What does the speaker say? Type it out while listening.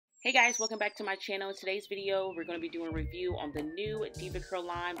Hey guys, welcome back to my channel. In today's video, we're going to be doing a review on the new DevaCurl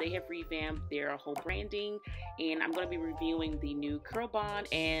line. They have revamped their whole branding, and I'm going to be reviewing the new CURLBOND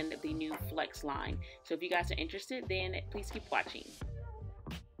and the new Flex line. So if you guys are interested, then please keep watching.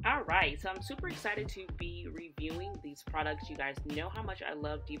 Alright, so I'm super excited to be reviewing these products. You guys know how much I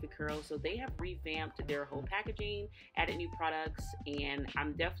love DevaCurl, so they have revamped their whole packaging, added new products, and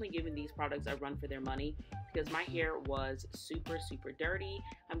I'm definitely giving these products a run for their money because my hair was super dirty.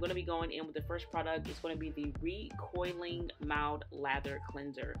 I'm going to be going in with the first product. It's going to be the Recoiling Mild Lather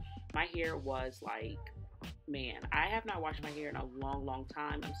Cleanser. My hair was like, man, I have not washed my hair in a long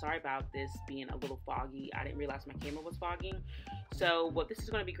time. I'm sorry about this being a little foggy. I didn't realize my camera was fogging. So what this is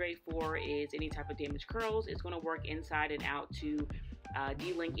going to be great for is any type of damaged curls. It's going to work inside and out to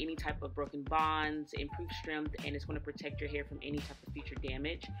de-link any type of broken bonds, improve strength, and it's going to protect your hair from any type of future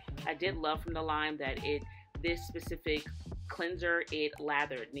damage. I did love from the line that this specific cleanser, it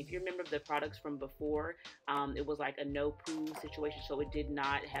lathered. And if you remember the products from before, it was like a no poo situation, so it did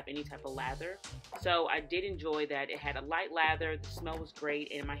not have any type of lather. So I did enjoy that. It had a light lather, the smell was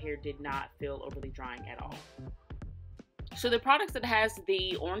great, and my hair did not feel overly drying at all. So the products that has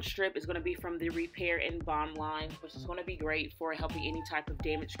the orange strip is going to be from the Repair and Bond line, which is going to be great for helping any type of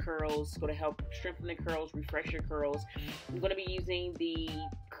damaged curls. It's going to help strengthen the curls, refresh your curls. I'm going to be using the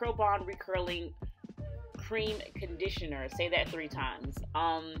CURLBOND Recurling Cream Conditioner. Say that 3 times.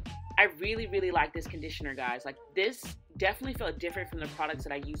 I really like this conditioner, guys. Like, this definitely felt different from the products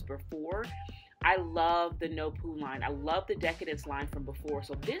that I used before. I love the No Poo line. I love the Decadence line from before.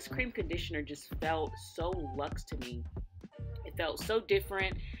 So this cream conditioner just felt so luxe to me. It felt so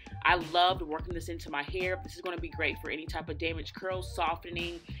different. I loved working this into my hair. This is going to be great for any type of damaged curls,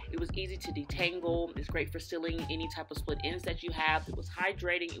 softening. It was easy to detangle. It's great for sealing any type of split ends that you have. It was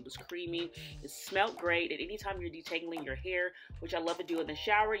hydrating. It was creamy. It smelled great. And anytime you're detangling your hair, which I love to do in the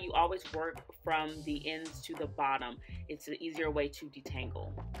shower, you always work from the ends to the bottom. It's an easier way to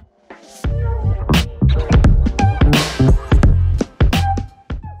detangle.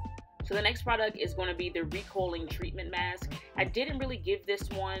 So the next product is going to be the Recoiling Treatment Mask. I didn't really give this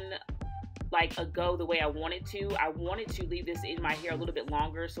one like a go the way I wanted to. I wanted to leave this in my hair a little bit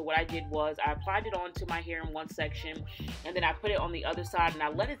longer. So what I did was I applied it onto my hair in one section, and then I put it on the other side, and I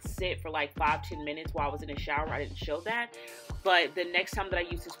let it sit for like 5-10 minutes while I was in the shower. I didn't show that. But the next time that I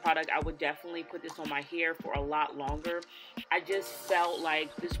use this product, I would definitely put this on my hair for a lot longer. I just felt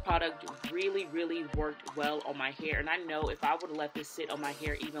like this product really worked well on my hair. And I know if I would have let this sit on my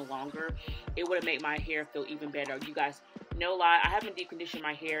hair even longer, it would have made my hair feel even better. You guys, no lie, I haven't deep conditioned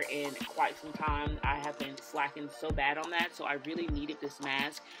my hair in quite some time. I have been slacking so bad on that, so I really needed this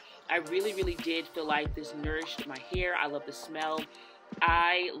mask. I really did feel like this nourished my hair. I love the smell.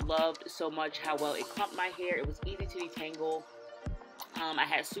 I loved so much how well it clumped my hair. It was easy to detangle. I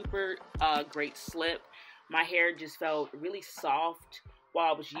had super great slip. My hair just felt really soft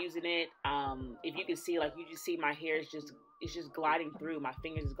while I was using it. If you can see, like, you just see my hair is just gliding through. My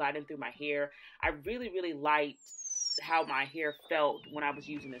fingers is gliding through my hair. I really liked how my hair felt when I was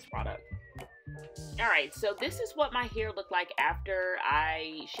using this product. Alright, so this is what my hair looked like after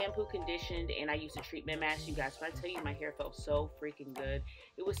I shampoo, conditioned, and I used a treatment mask. You guys, when I tell you my hair felt so freaking good.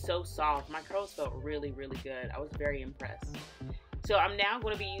 It was so soft. My curls felt really good. I was very impressed. So I'm now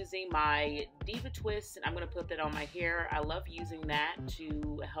going to be using my Deva Twist, and I'm going to put that on my hair. I love using that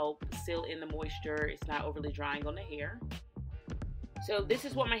to help seal in the moisture. It's not overly drying on the hair. So this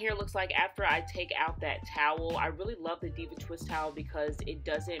is what my hair looks like after I take out that towel. I really love the Deva Twist towel because it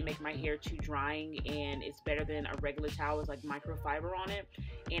doesn't make my hair too drying, and it's better than a regular towel. It's like microfiber on it,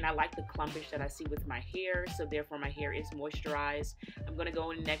 and I like the clumpage that I see with my hair, so therefore my hair is moisturized. I'm going to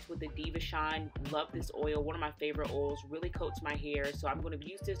go in next with the Deva Shine. Love this oil, one of my favorite oils, really coats my hair, so I'm going to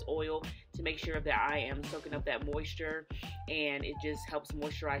use this oil to make sure that I am soaking up that moisture, and it just helps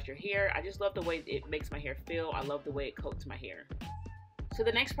moisturize your hair. I just love the way it makes my hair feel. I love the way it coats my hair. So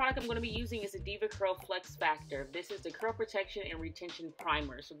the next product I'm going to be using is the DevaCurl FLEXFACTOR. This is the Curl Protection and Retention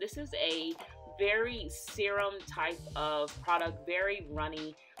Primer. So this is a very serum type of product, very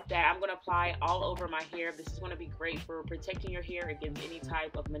runny, that I'm going to apply all over my hair. This is going to be great for protecting your hair against any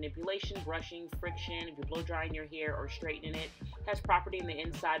type of manipulation, brushing, friction. If you're blow drying your hair or straightening it, it has property in the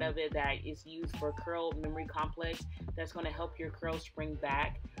inside of it that is used for curl memory complex that's going to help your curls spring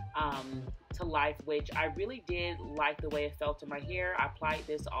back to life, which I really did like the way it felt in my hair. I applied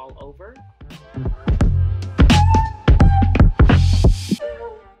this all over.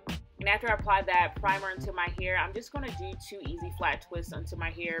 And after I apply that primer into my hair, I'm just going to do 2 easy flat twists onto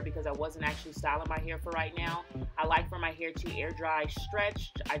my hair because I wasn't actually styling my hair for right now. I like for my hair to air dry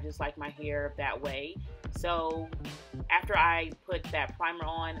stretched. I just like my hair that way. So after I put that primer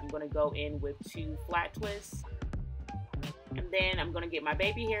on, I'm going to go in with 2 flat twists. And then I'm going to get my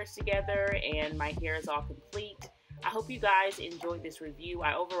baby hairs together and my hair is all complete. I hope you guys enjoyed this review.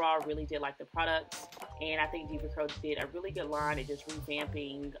 I overall really did like the products, and I think DevaCurl did a really good line at just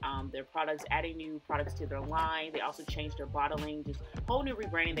revamping their products, adding new products to their line. They also changed their bottling, just whole new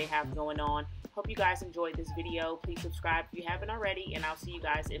rebranding they have going on. Hope you guys enjoyed this video. Please subscribe if you haven't already, and I'll see you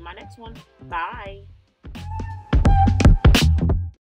guys in my next one. Bye!